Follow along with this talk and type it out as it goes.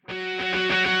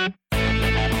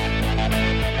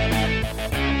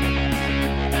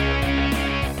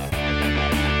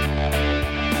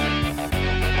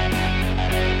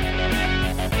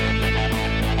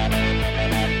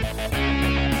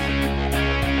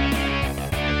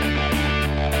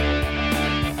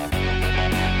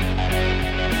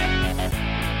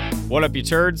What up, you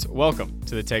turds? Welcome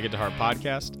to the Take It to Heart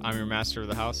podcast. I'm your master of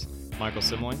the house, Michael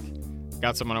Simlink.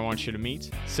 Got someone I want you to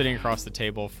meet. Sitting across the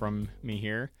table from me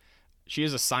here, she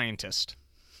is a scientist.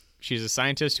 She's a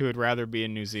scientist who would rather be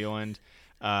in New Zealand.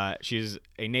 She's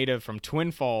a native from Twin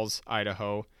Falls,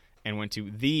 Idaho, and went to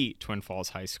the Twin Falls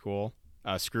High School,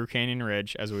 Screw Canyon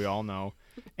Ridge, as we all know,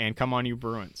 and come on you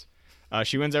Bruins.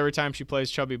 She wins every time she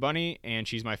plays Chubby Bunny, and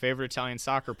she's my favorite Italian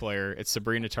soccer player. It's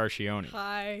Sabrina Tarchioni.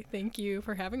 Hi, thank you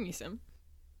for having me, Sim.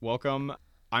 Welcome.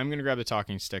 I'm going to grab the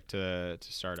talking stick to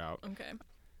start out. Okay.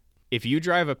 If you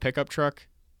drive a pickup truck,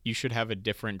 you should have a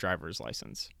different driver's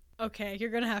license. Okay, you're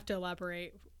going to have to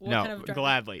elaborate. What No, kind of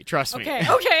gladly. Trust me. Okay,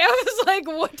 I was like,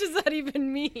 what does that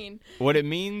even mean? What it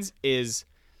means is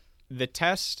the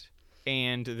test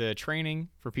and the training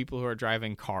for people who are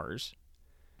driving cars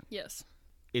Yes.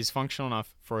 is functional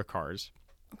enough for cars.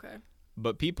 Okay.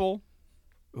 But people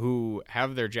who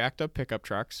have their jacked up pickup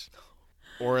trucks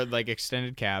or like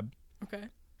extended cab, Okay.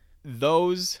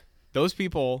 those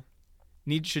people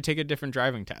should take a different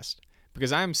driving test,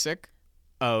 because I'm sick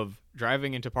of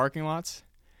driving into parking lots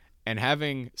and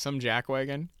having some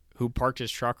jackwagon who parked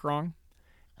his truck wrong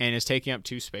and is taking up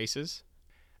 2 spaces.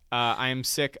 I am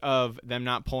sick of them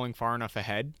not pulling far enough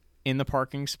ahead in the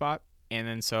parking spot, and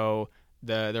then so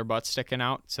their butt's sticking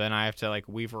out, so then I have to like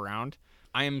weave around.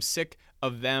 I am sick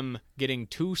of them getting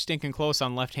too stinking close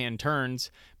on left-hand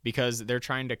turns because they're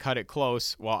trying to cut it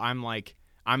close while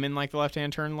I'm in like the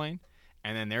left-hand turn lane,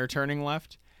 and then they're turning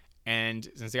left. And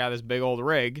since they got this big old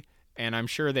rig, and I'm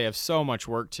sure they have so much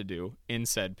work to do in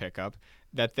said pickup,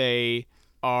 that they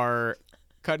are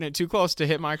cutting it too close to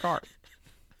hit my car.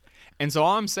 And so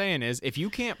all I'm saying is, if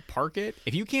you can't park it,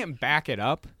 if you can't back it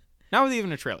up, not with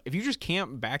even a trailer, if you just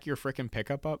can't back your freaking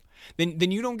pickup up, then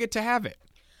you don't get to have it.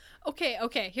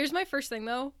 Okay. Here's my first thing,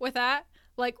 though, with that.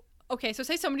 Like, okay, so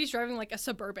say somebody's driving, like, a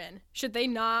Suburban. Should this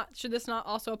not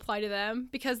also apply to them?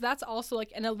 Because that's also,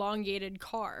 like, an elongated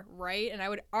car, right? And I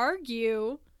would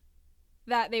argue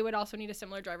that they would also need a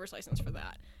similar driver's license for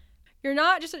that. You're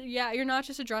not just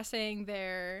addressing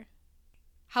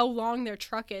how long their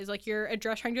truck is. Like, you're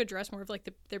trying to address more of,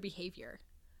 like, their behavior.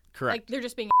 Correct. Like, they're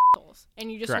just being assholes.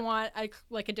 And you just Correct. want,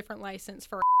 a different license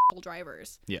for asshole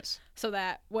drivers. Yes. So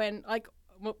that when, like,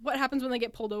 what happens when they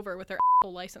get pulled over with their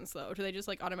asshole license, though? Do they just,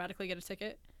 like, automatically get a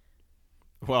ticket?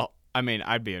 Well, I mean,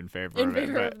 I'd be in favor In of it.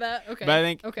 favor of that? Okay. But I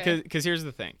think, okay. because here's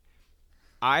the thing.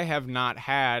 I have not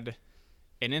had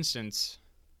an instance,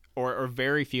 or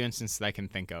very few instances that I can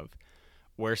think of,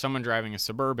 where someone driving a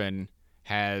Suburban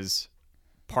has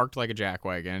parked like a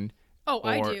jackwagon. Oh,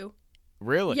 I do.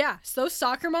 Really? Yeah. So those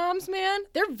soccer moms, man,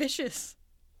 they're vicious.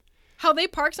 How they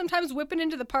park sometimes whipping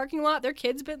into the parking lot, their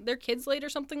kid's late or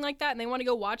something like that, and they want to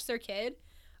go watch their kid.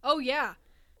 Oh, yeah.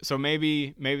 So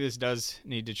maybe this does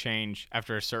need to change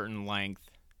after a certain length,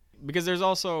 because there's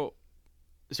also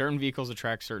certain vehicles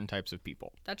attract certain types of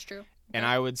people. That's true. And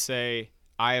I would say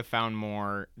I have found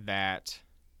more that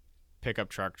pickup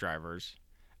truck drivers,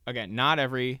 again, not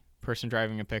every person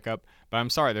driving a pickup, but I'm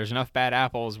sorry, there's enough bad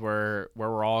apples where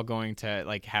we're all going to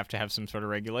like have to have some sort of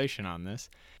regulation on this,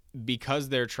 because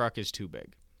their truck is too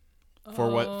big for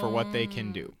what they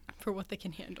can do. For what they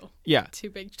can handle. Yeah. Too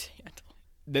big to handle.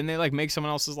 Then they like make someone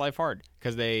else's life hard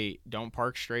because they don't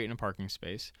park straight in a parking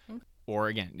space. Or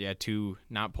again, to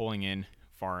not pulling in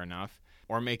far enough,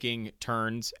 or making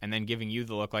turns and then giving you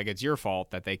the look like it's your fault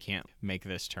that they can't make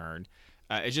this turn.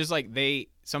 It's just like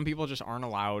some people just aren't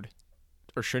allowed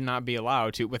or should not be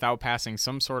allowed to, without passing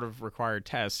some sort of required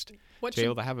test, be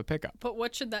able to have a pickup. But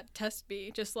what should that test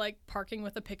be? Just like parking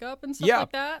with a pickup and stuff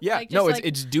like that? Yeah. Like, No,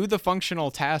 it's do the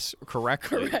functional task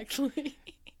correctly. correctly.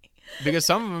 Because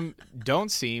some of them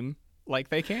don't seem like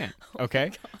they can.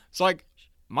 Okay? So like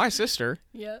my sister.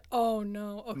 Yeah. Oh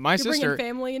no. Okay. My You're sister. bringing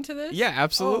family into this? Yeah,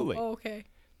 absolutely. Oh, okay.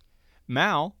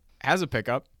 Mal has a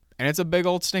pickup, and it's a big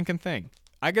old stinking thing.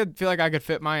 I feel like I could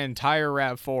fit my entire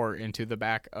RAV4 into the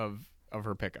back of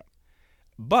her pickup.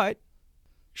 But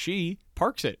she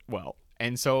parks it well.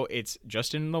 And so it's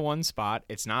just in the one spot.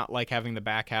 It's not like having the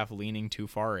back half leaning too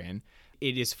far in.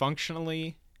 It is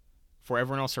functionally, for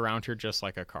everyone else around her, just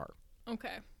like a car.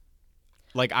 Okay.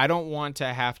 Like, I don't want to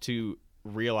have to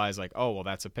realize, like, oh, well,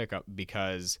 that's a pickup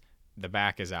because the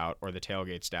back is out or the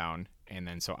tailgate's down. And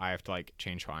then so I have to, like,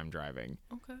 change how I'm driving.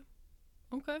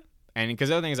 Okay. And because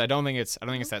the other thing is, I don't think it's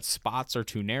that spots are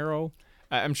too narrow.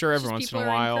 I'm sure every once in a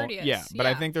while, yeah. But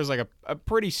I think there's like a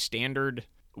pretty standard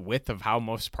width of how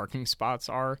most parking spots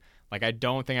are. Like, I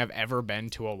don't think I've ever been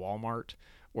to a Walmart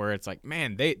where it's like,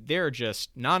 man, there are just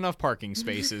not enough parking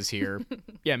spaces here.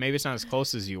 Yeah, maybe it's not as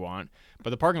close as you want,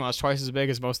 but the parking lot's twice as big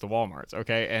as most of the Walmarts,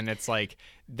 okay? And it's like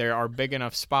there are big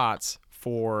enough spots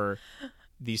for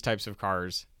these types of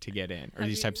cars to get in, or Have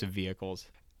these you- types of vehicles.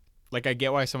 Like, I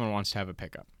get why someone wants to have a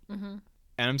pickup. Mm-hmm.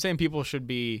 And I'm saying people should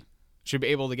be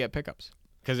able to get pickups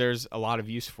because there's a lot of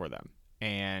use for them.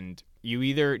 And you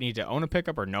either need to own a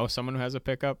pickup or know someone who has a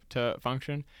pickup to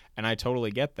function. And I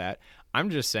totally get that. I'm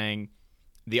just saying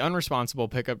the unresponsible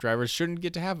pickup drivers shouldn't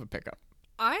get to have a pickup.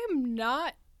 I'm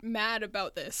not mad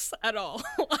about this at all.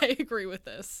 I agree with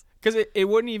this. Because it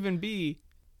wouldn't even be,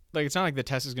 like, it's not like the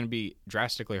test is going to be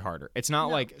drastically harder. It's not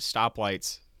No. like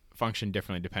stoplights function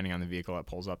differently depending on the vehicle that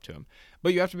pulls up to them.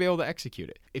 But you have to be able to execute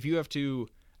it. If you have to,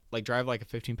 like, drive like a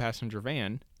 15-passenger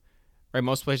van, right,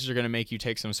 most places are going to make you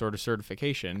take some sort of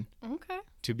certification Okay.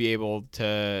 to be able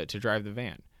to drive the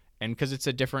van. And because it's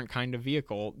a different kind of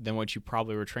vehicle than what you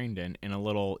probably were trained in a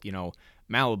little,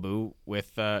 Malibu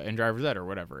with in driver's ed or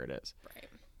whatever it is. Right.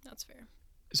 That's fair.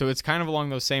 So it's kind of along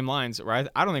those same lines, right?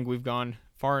 I don't think we've gone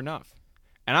far enough.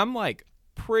 And I'm like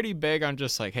pretty big on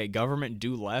just like, hey, government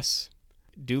do less.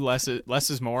 Do less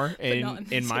is more But not in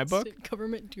this my book. instant.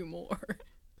 Government do more.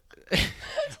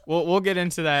 We'll get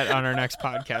into that on our next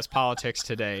podcast, Politics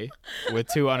Today, with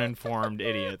two uninformed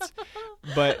idiots.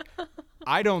 But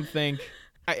I don't think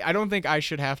I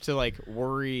should have to like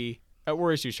worry.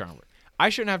 Worry is too strong. I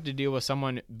shouldn't have to deal with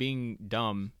someone being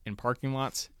dumb in parking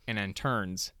lots and in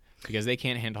turns because they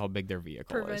can't handle how big their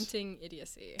vehicle is. Preventing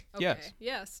idiocy. Okay. Yes.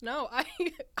 Yes. No, I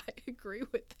agree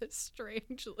with this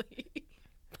strangely.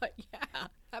 But yeah,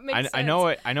 that makes sense.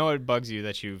 I know it bugs you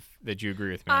that you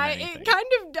agree with me on anything. It kind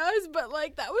of does, but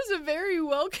like that was a very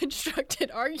well constructed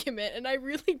argument, and I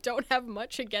really don't have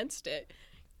much against it.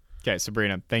 Okay,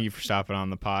 Sabrina, thank you for stopping on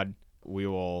the pod. We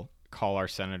will call our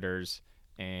senators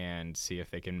and see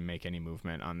if they can make any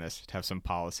movement on this to have some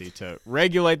policy to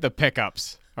regulate the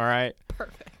pickups. All right.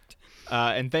 Perfect.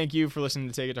 And thank you for listening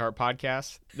to Take It to Heart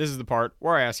podcast. This is the part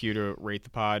where I ask you to rate the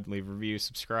pod, leave a review,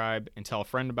 subscribe, and tell a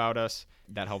friend about us.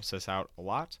 That helps us out a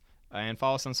lot. And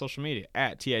follow us on social media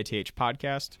at TITH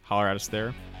Podcast. Holler at us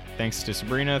there. Thanks to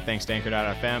Sabrina. Thanks to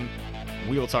Anchor.fm.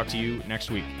 We will talk to you next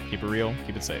week. Keep it real.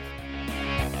 Keep it safe.